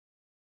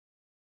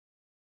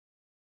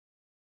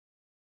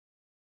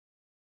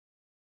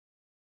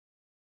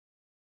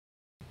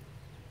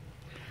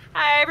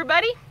Hi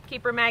everybody,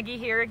 Keeper Maggie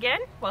here again,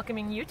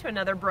 welcoming you to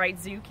another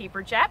Bright Zoo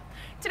Keeper Chat.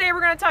 Today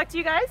we're going to talk to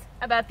you guys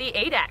about the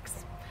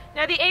Addax.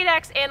 Now the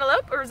Addax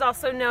antelope, or is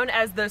also known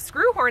as the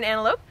screwhorn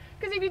antelope,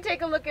 because if you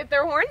take a look at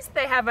their horns,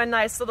 they have a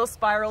nice little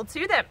spiral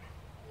to them.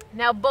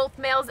 Now both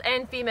males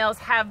and females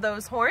have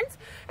those horns,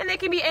 and they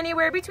can be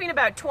anywhere between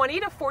about 20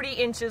 to 40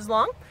 inches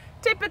long.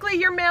 Typically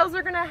your males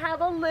are going to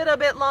have a little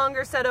bit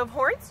longer set of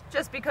horns,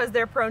 just because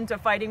they're prone to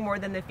fighting more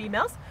than the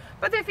females.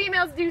 But the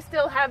females do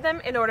still have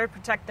them in order to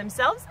protect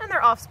themselves and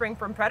their offspring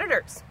from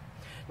predators.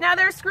 Now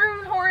their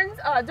screw horns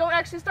don't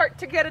actually start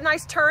to get a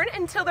nice turn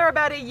until they're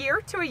about a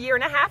year to a year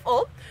and a half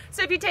old.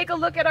 So if you take a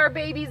look at our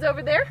babies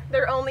over there,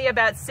 they're only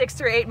about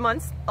 6 or 8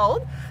 months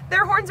old.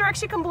 Their horns are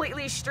actually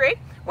completely straight.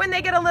 When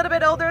they get a little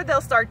bit older,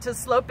 they'll start to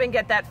slope and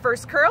get that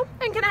first curl,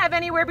 and can have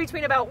anywhere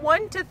between about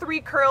 1 to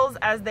 3 curls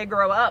as they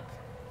grow up.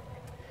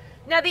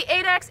 Now the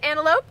Addax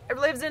antelope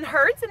lives in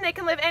herds, and they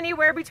can live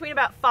anywhere between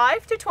about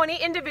 5 to 20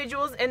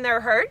 individuals in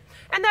their herd,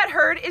 and that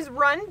herd is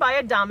run by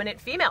a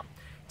dominant female.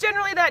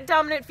 Generally that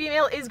dominant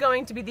female is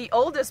going to be the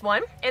oldest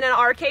one, and in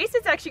our case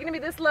it's actually going to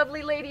be this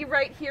lovely lady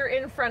right here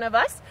in front of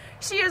us.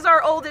 She is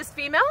our oldest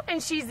female,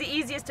 and she's the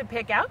easiest to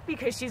pick out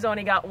because she's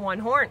only got one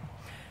horn.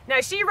 Now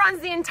she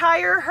runs the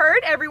entire herd.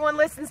 Everyone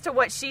listens to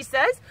what she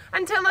says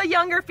until a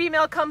younger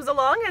female comes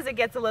along as it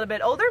gets a little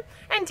bit older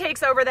and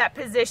takes over that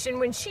position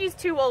when she's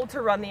too old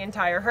to run the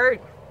entire herd.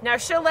 Now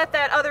she'll let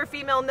that other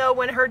female know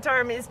when her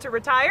time is to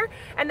retire,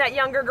 and that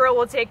younger girl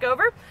will take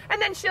over,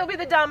 and then she'll be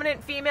the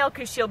dominant female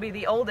because she'll be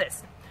the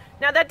oldest.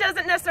 Now that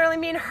doesn't necessarily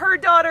mean her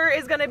daughter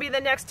is going to be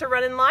the next to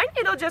run in line.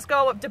 It'll just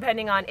go up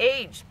depending on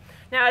age.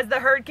 Now as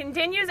the herd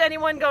continues,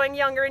 anyone going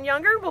younger and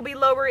younger will be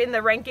lower in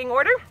the ranking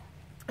order,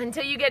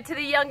 until you get to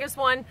the youngest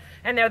one,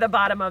 and they're the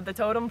bottom of the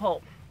totem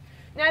pole.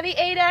 Now the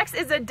Addax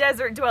is a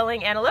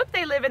desert-dwelling antelope.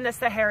 They live in the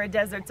Sahara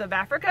deserts of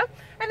Africa,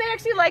 and they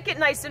actually like it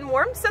nice and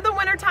warm, so the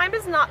winter time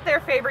is not their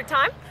favorite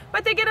time,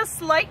 but they get a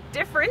slight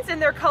difference in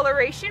their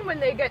coloration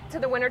when they get to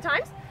the winter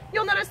times.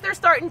 You'll notice they're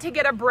starting to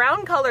get a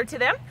brown color to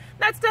them.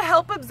 That's to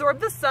help absorb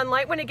the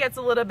sunlight when it gets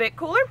a little bit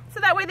cooler, so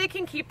that way they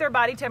can keep their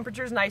body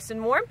temperatures nice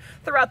and warm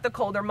throughout the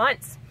colder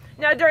months.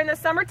 Now during the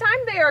summertime,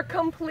 they are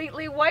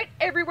completely white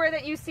everywhere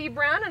that you see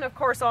brown, and of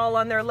course all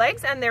on their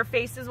legs, and their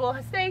faces will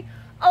stay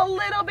a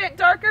little bit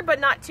darker, but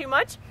not too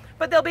much.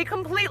 But they'll be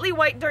completely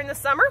white during the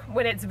summer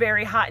when it's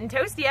very hot and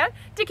toasty out,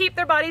 to keep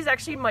their bodies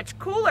actually much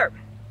cooler.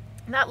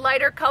 That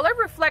lighter color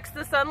reflects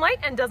the sunlight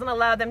and doesn't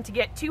allow them to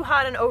get too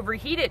hot and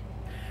overheated.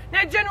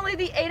 Now generally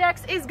the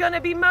Addax is going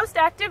to be most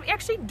active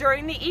actually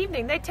during the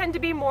evening. They tend to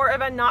be more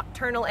of a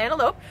nocturnal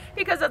antelope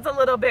because it's a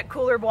little bit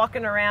cooler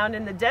walking around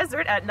in the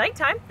desert at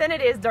nighttime than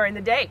it is during the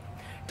day.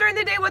 During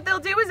the day what they'll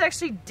do is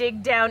actually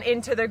dig down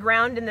into the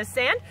ground in the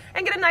sand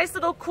and get a nice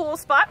little cool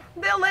spot.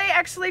 They'll lay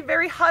actually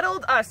very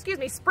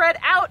spread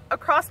out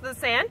across the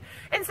sand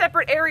in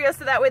separate areas,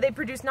 so that way they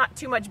produce not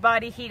too much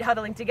body heat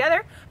huddling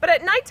together. But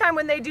at nighttime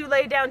when they do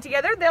lay down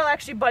together, they'll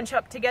actually bunch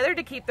up together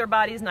to keep their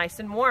bodies nice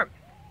and warm.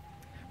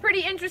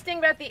 Pretty interesting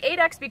about the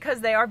Addax, because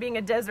they are being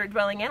a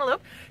desert-dwelling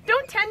antelope,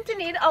 don't tend to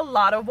need a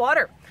lot of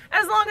water.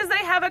 As long as they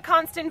have a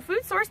constant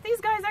food source, these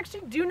guys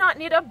actually do not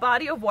need a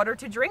body of water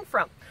to drink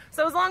from.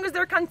 So as long as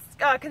they're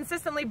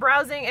consistently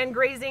browsing and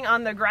grazing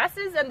on the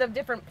grasses and the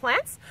different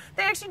plants,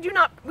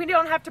 we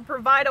don't have to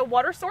provide a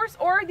water source,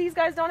 or these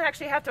guys don't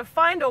actually have to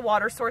find a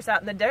water source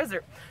out in the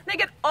desert. They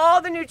get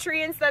all the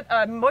nutrients,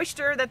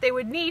 moisture that they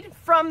would need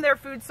from their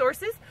food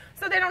sources,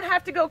 so they don't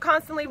have to go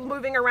constantly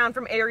moving around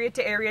from area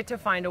to area to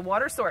find a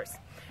water source.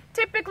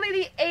 Typically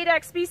the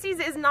Addax species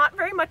is not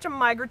very much a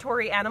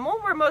migratory animal,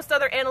 where most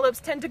other antelopes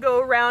tend to go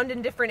around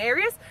in different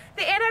areas.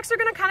 The Addax are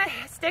going to kind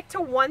of stick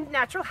to one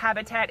natural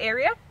habitat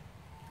area,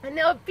 and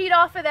they'll feed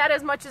off of that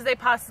as much as they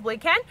possibly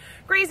can,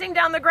 grazing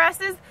down the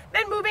grasses,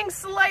 then moving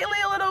slightly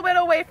a little bit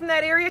away from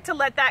that area to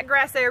let that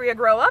grass area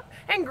grow up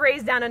and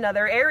graze down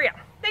another area.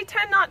 They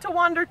tend not to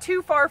wander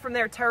too far from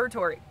their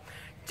territory.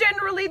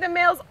 Generally, the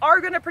males are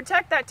going to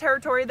protect that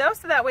territory though,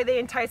 so that way they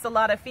entice a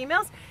lot of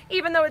females,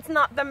 even though it's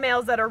not the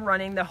males that are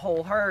running the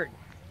whole herd.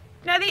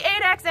 Now the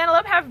Addax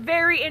antelope have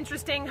very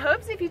interesting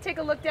hooves. If you take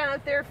a look down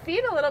at their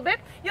feet a little bit,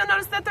 you'll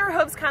notice that their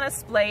hooves kind of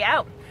splay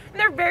out. And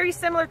they're very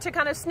similar to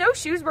kind of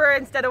snowshoes, where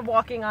instead of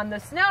walking on the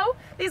snow,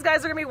 these guys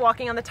are going to be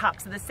walking on the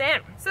tops of the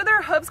sand. So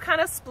their hooves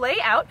kind of splay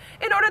out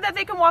in order that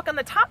they can walk on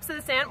the tops of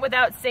the sand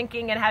without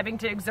sinking and having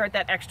to exert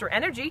that extra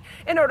energy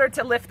in order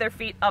to lift their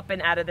feet up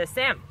and out of the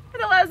sand.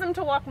 It allows them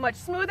to walk much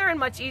smoother and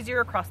much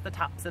easier across the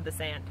tops of the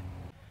sand.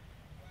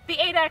 The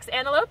Addax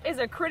antelope is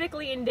a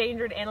critically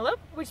endangered antelope,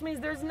 which means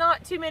there's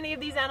not too many of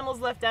these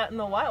animals left out in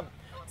the wild.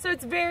 So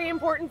it's very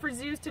important for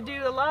zoos to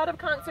do a lot of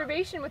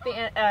conservation with the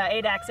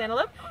Addax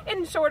antelope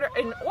in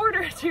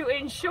order to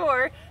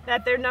ensure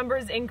that their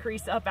numbers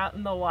increase up out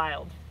in the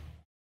wild.